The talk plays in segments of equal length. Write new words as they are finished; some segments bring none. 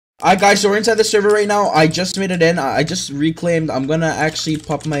Alright guys, so we're inside the server right now. I just made it in. I just reclaimed. I'm gonna actually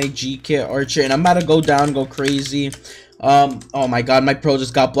pop my G kit archer and I'm about to go down, go crazy. Oh my god, my pro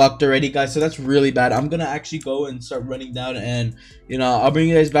just got blocked already, guys, so that's really bad. I'm gonna actually go and start running down, and you know, I'll bring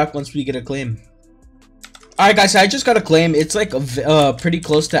you guys back once we get a claim. Alright guys, so I just got a claim. It's like pretty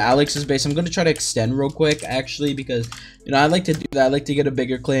close to Alex's base. I'm gonna try to extend real quick actually, because you know, I like to do that. I like to get a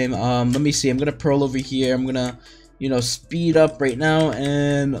bigger claim. Let me see. I'm gonna pearl over here. I'm gonna, you know, speed up right now,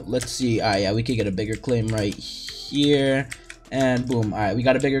 and let's see. Alright, yeah, we could get a bigger claim right here, and boom. Alright, we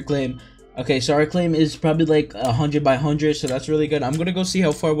got a bigger claim. Okay, so our claim is probably like 100 by 100, so that's really good. I'm gonna go see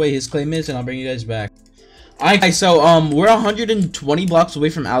how far away his claim is, and I'll bring you guys back. Alright guys, so we're 120 blocks away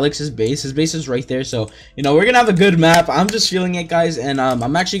from Alex's base. His base is right there, so you know, we're gonna have a good map. I'm just feeling it, guys, and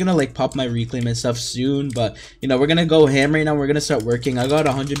I'm actually gonna like pop my reclaim and stuff soon, but you know, we're gonna go ham right now. We're gonna start working. I got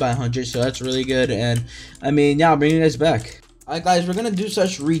 100 by 100, so that's really good, and I mean, yeah, I'll bring you guys back. Alright guys, we're gonna do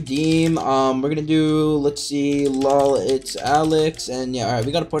such redeem. We're gonna do, let's see, lol, it's Alex, and yeah, alright,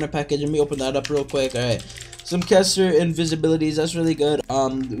 we got a partner package. Let me open that up real quick. Alright, some caster invisibilities, that's really good.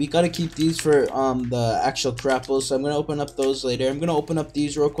 We gotta keep these for the actual crapples, so I'm gonna open up those later. I'm gonna open up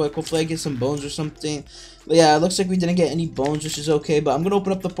these real quick. Hopefully I get some bones or something. But yeah, it looks like we didn't get any bones, which is okay, but I'm gonna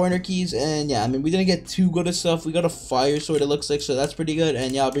open up the partner keys, and yeah, I mean, we didn't get too good of stuff. We got a fire sword, it looks like, so that's pretty good,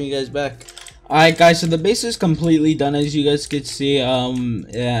 and yeah, I'll bring you guys back. Alright guys, so the base is completely done, as you guys could see.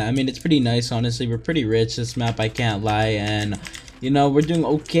 Yeah, I mean, it's pretty nice, honestly. We're pretty rich this map, I can't lie, and you know, we're doing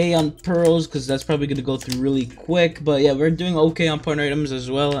okay on pearls, because that's probably gonna go through really quick, but yeah, we're doing okay on partner items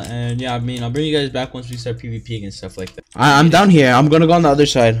as well, and yeah, I mean, I'll bring you guys back once we start PvPing and stuff like that. I'm down here. I'm gonna go on the other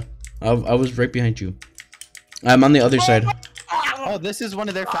side. I was right behind you. I'm on the other side. Oh, this is one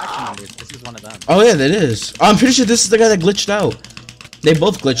of their faction members. This is one of them. Oh yeah, that is. I'm pretty sure this is the guy that glitched out. They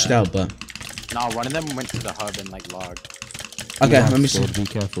both glitched out, but no, one of them went to the hub and like logged. Okay, let me see. Be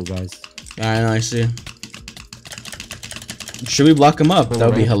careful, guys. Alright, I see. Should we block him up? That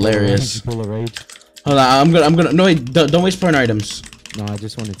would be hilarious. Pull a raid. Hold on, I'm gonna. No, wait, don't waste partner items. No, I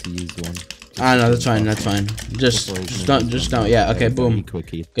just wanted to use one. Ah, no, that's fine. That's fine. Just don't. Yeah. Okay. Boom.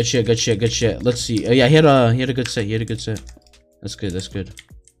 Good shit. Good shit. Good shit. Let's see. Yeah, he had a good set. He had a good set. That's good. That's good.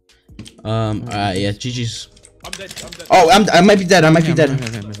 Alright. Yeah. GG's. I'm dead. Oh, I might be dead. I might be dead.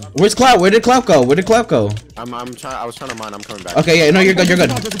 Where's Clout? Where did Clout go? Where did Clout go? I was trying to mine. I'm coming back. Okay. Yeah. No, you're good. You're good.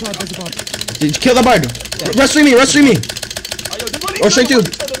 Kill the bard. Rush me. Rush me. Or straight two.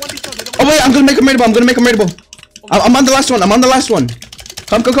 Oh wait, I'm gonna make him raidable. I'm gonna make him raidable. I'm on the last one. I'm on the last one.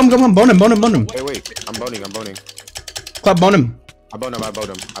 Come. Bone him. Wait. I'm boning. Club, bone him. I boned him.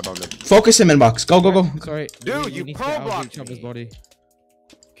 Focus him, inbox. Go. Sorry. Dude, you pro blocked his body.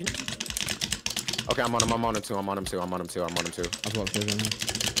 Okay, I'm on him too. I've blocked him.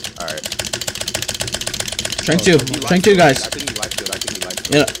 Alright. Strength two, guys. I think he likes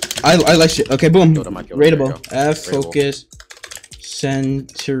it. Yeah, I like shit. Okay, boom. Killed him. Raidable. F, focus. Send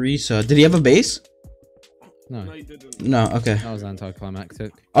Teresa. Did he have a base? No. No, he didn't. No, okay. That was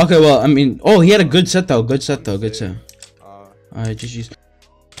anticlimactic. Okay, well, I mean, oh, he had a good set though. Good set. Alright, GG's.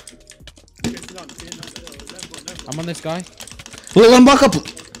 I'm on this guy. Let him back up.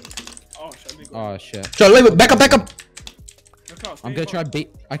 Oh shit. So, wait, back up. I'm gonna try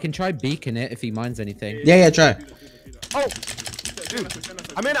I can try beacon it if he minds anything. Yeah, try. Oh, dude,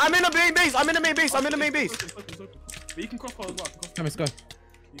 I'm in a main base. I'm in a main base. But you can cross fire as well. Come, let's go.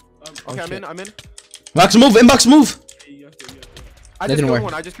 Okay, I'm in. Inbox move. I That just didn't killed work.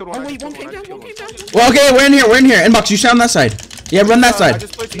 one. I just killed one. Oh wait, one came down. Well, okay, we're in here. Inbox, you stay on that side. Yeah, run that I side.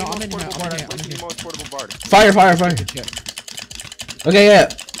 just placed the No, I'm most in here, portable I'm bard. in I placed here. the most portable bard. Fire. Okay, yeah.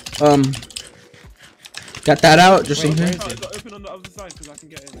 Got that out, just in here. Open on the other side because I can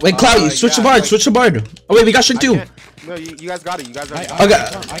get in. Wait, Cloud, switch the bard. Oh wait, we got shrink too. No, you guys got it. Okay,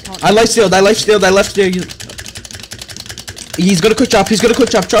 I life stealed. I left there. He's gonna quick chop.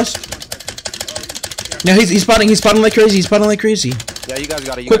 Trust. No, he's spotting like crazy. Yeah, you guys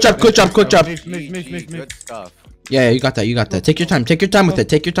got it. Quick chop. Move. Good stuff. Yeah, you got that. Take your time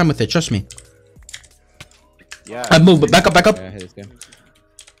with it. Trust me. Yeah. I move, but back up. Yeah, I hit this game.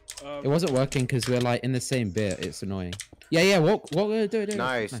 It wasn't working because we're like in the same bit. It's annoying. Yeah. Walk. Do it.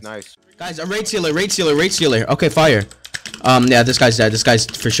 Nice. Guys, a raid sealer. Okay, fire. Yeah, this guy's dead. This guy's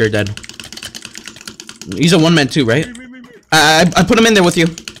for sure dead. He's a one man too, right? I put him in there with you.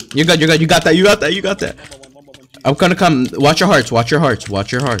 You're good. You got that. I'm gonna come. Watch your hearts. I have a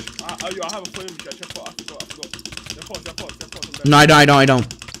flame catch. I forgot. No, I don't.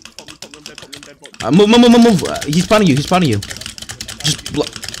 Move. He's spawning you. Just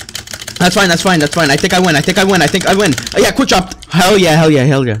That's fine. I think I win. Oh yeah, quick chop. Hell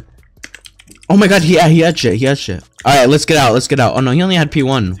yeah. Oh my god, he had shit. He had shit. All right, let's get out. Let's get out. Oh no, he only had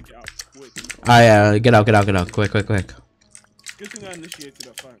P1. Take it out. Wait. Get out. Quick. Good thing I initiated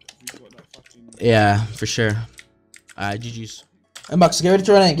that fight. We got that fucking. Yeah, for sure. GG's. Inbox, get ready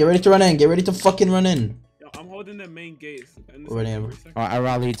to run in. Get ready to fucking run in. Yeah, I'm holding the main gates. Whatever. Alright, I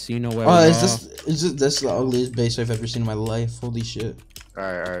rallied, so you know where. Oh, we is are. this the ugliest base I've ever seen in my life? Holy shit.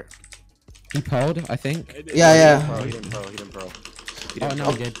 Alright. He pulled, I think. Yeah. He didn't pro. Oh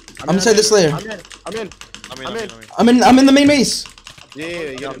no, he did. I'm inside this layer. I'm in. I'm in the main base.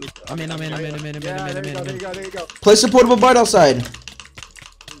 Yeah. I'm in. There you go. Place a portable guard outside.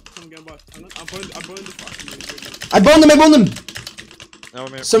 Come get back. I'm burning the fucking. I boned him. No,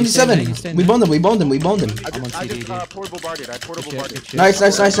 man. 77. You stand We there. boned him. I'm on I TDD. just portable barded. I portable barded. Nice. I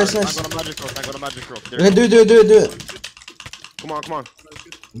got a magic rope. There Okay, do it. Come on.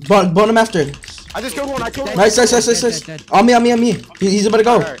 Bone him after. I just killed one. I killed one. Nice. Dead. On me. He's about to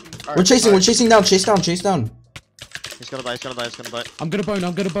go. Alright. We're chasing down. Chase down. He's gonna die. I'm gonna bone.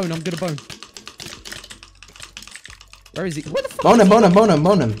 Where is he? What the fuck? Bone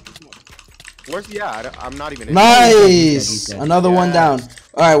him. Where's he at? I'm not even in. Nice. dead. Another one down.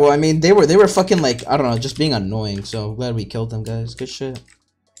 All right. Well, I mean, they were fucking like, I don't know, just being annoying. So glad we killed them, guys. Good shit.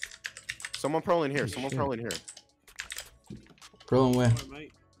 Someone pro in here. Pro and where?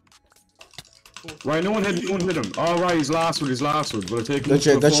 Mate. Right, no one hit him. All right, he's last one. But I take him. Good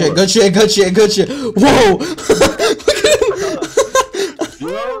shit. Whoa.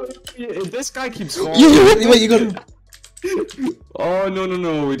 This guy keeps falling. You hit me. Wait, you got. Oh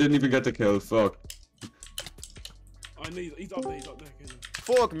no, we didn't even get the kill. Fuck. I know he's up there.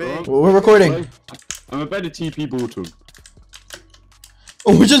 Fuck me. We're recording. I'm about to TP boot him.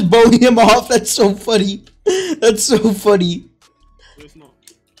 Oh, we're just boning him off. That's so funny. It's not.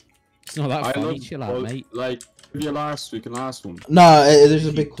 It's not that funny. Chill out, mate. Like, your last one. Nah, there's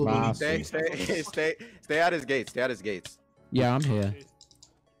a big cooldown. Stay at his gates. Yeah, I'm here.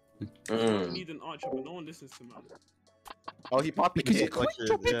 I need an archer, but no one listens to me. Oh, he popped the kit. He popped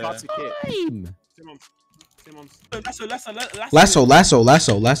the kit. Time. Lasso. I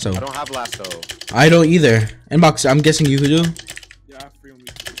don't have lasso. I don't either. Inbox, I'm guessing you do. Yeah, I have 3 on me.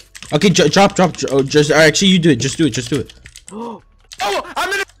 Okay, drop. Oh, actually, you do it. Just do it. Oh, I'm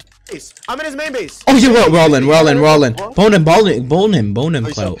in his base. I'm in his main base. Oh, yeah, we're all in. Bone him,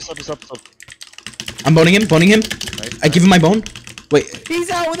 Clout. I'm boning him. I give him my bone. Wait. He's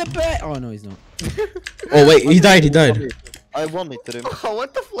out with a bet. Oh no, he's not. Oh wait, he died. I one-hitted him. Oh,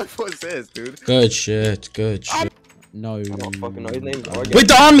 what the flip was this, dude? Good shit. No. I don't fucking know. His name's Argan. Wait,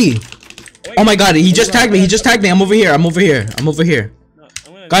 they're on me. Oh my god, he just tagged me. I'm over here.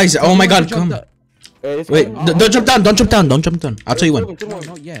 Guys, oh my god, come. Wait, don't jump down. I'll tell you when. No,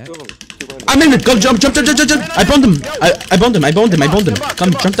 not yet. I'm in it. Go jump. I boned him. I boned him.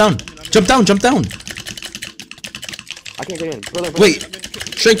 Come, jump down. I can't get in. Wait,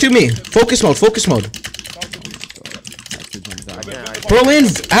 straight to me. Focus mode. Pull in,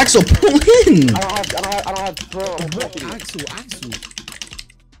 Axel. Pull in. I don't have pro. Axel.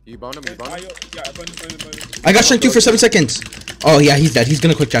 You boned him. Yeah, I burned him. I got strength 2 for 7 seconds. Oh yeah, he's dead. He's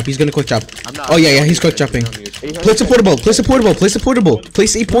gonna quick chop. Oh yeah, he's quick chopping. Place a portable. Place a portable.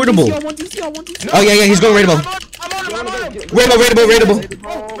 Oh yeah, he's going raidable. Raidable.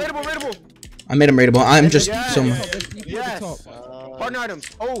 I made him raidable. I'm just so. Yes. Partner items.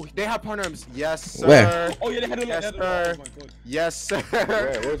 Oh, they have partner items. Yes, sir. Where? Oh yeah, they had a Yes, lot. sir. Oh my god. Yes, sir.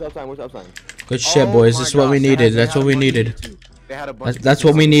 Where's uptime? Good shit, boys. This is what we needed. That's what we needed. They had a bunch. That's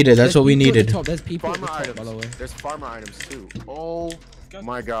what we needed. There's people at the Farmer top, by the way. items. There's farmer items too. Oh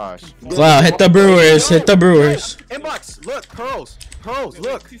my gosh. Wow, hit the Brewers. Inbox. Look, pearls.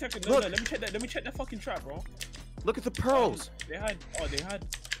 Look. 2 seconds. Look. No, let me check that fucking trap, bro. Look at the pearls. They had.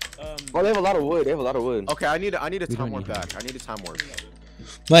 Oh, they have a lot of wood. Okay, I need a time warp back. I need a time warp.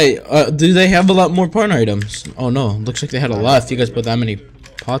 Wait, do they have a lot more partner items? Oh no, looks like they had a lot if you guys put that many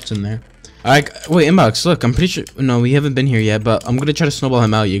pots in there. Wait, Inbox, look, I'm pretty sure, no, we haven't been here yet, but I'm gonna try to snowball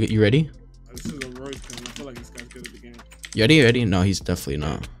him out. You ready? This is a road thing. I feel like this guy's good at the game. You ready? No, he's definitely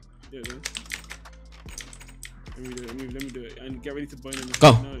not. Yeah, let me do it. And get ready to burn him.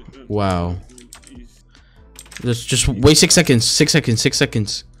 Go. No. Wow. Jeez. Just wait 6 seconds. 6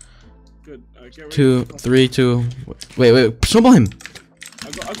 seconds. Good. Get ready. 2, 3, 2. Wait. Snowball him.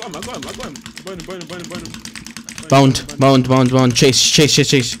 I got him. Burn him. Bound. Chase.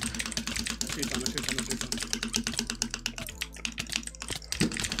 Chase down.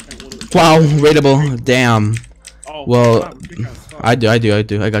 Wow, raidable. Damn. Oh, Well, big ass fuck. I do. I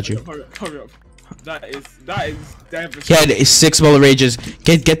got you. Hurry up. That is devastating. He had 6 ball rages.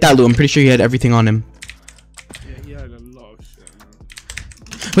 Get that loot. I'm pretty sure he had everything on him. Yeah, he had a lot of shit, man.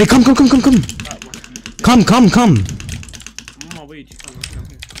 Wait, come. That must be- Come. I'm on my way. Come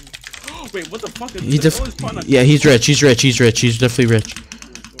here. Wait, what the fuck is He this? Oh, his partner. yeah, he's rich. He's definitely rich.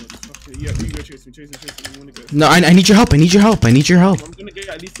 Yeah, you go chase me. I'm gonna go. No, I need your help. I'm gonna get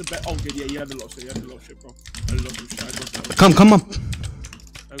at least a bet. Oh, good. Yeah, you had a lot of shit. Bro. I love him. I got that. Come up.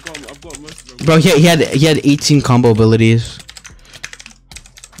 I've got most of them. Bro, he had 18 combo abilities.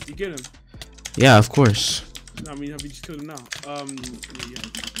 You get him? Yeah, of course. No, I mean, have you just killed him now? Yeah.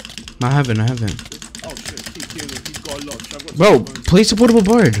 I haven't. Oh shit, keep killing him. He's got a lot. I've got Bro, two bones. place a portable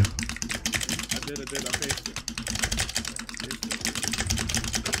bard. I did. I faced it.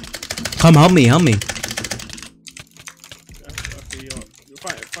 Come, help me. Okay, you're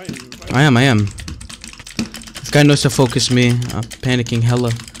fighting. I am. This guy knows to focus me. I'm panicking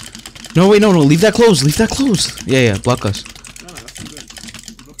hella. No, wait, no. Leave that closed. Yeah, block us. No, that's too good.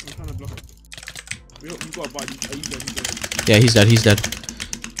 I'm trying to block it. You got a body. Are you dead? Yeah, he's dead.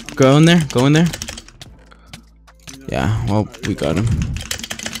 Go in there. Yeah, well, we got him.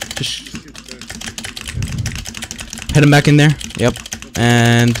 Just head him back in there. Yep.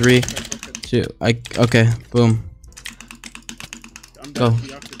 And 3, 2. Okay. Boom. I'm Go.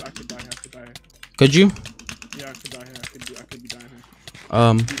 dead. I could die here. Could you? Yeah, I could die here. I could be dying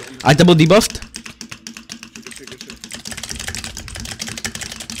here. I double debuffed. Trigger.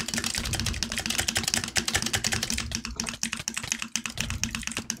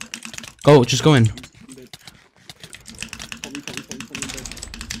 Go, just go in. I'm dead. Put me dead.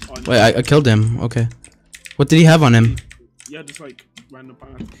 Oh, Wait, I killed him. Okay. What did he have on him? Yeah, just like random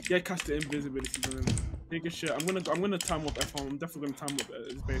patterns. Yeah, cast the invisibility on him. Take a shit. I'm gonna time up F1. I'm definitely gonna time up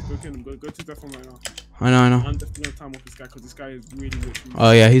his base. Go kill him. Go to his F1 right now. I know. I'm definitely gonna time up this guy because this guy is really rich.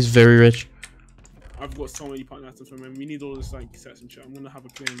 Oh yeah, he's very rich. I've got so many partner items from him. We need all this like sets and shit. I'm gonna have a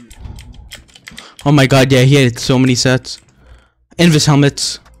clear. Oh my god, yeah, he had so many sets. Invis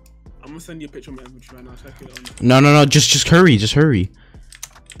helmets. I'm gonna send you a picture of my inventory right now. Check it. No, just hurry. I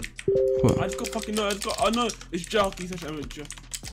just got fucking no. Oh no, it's Jock. He's actually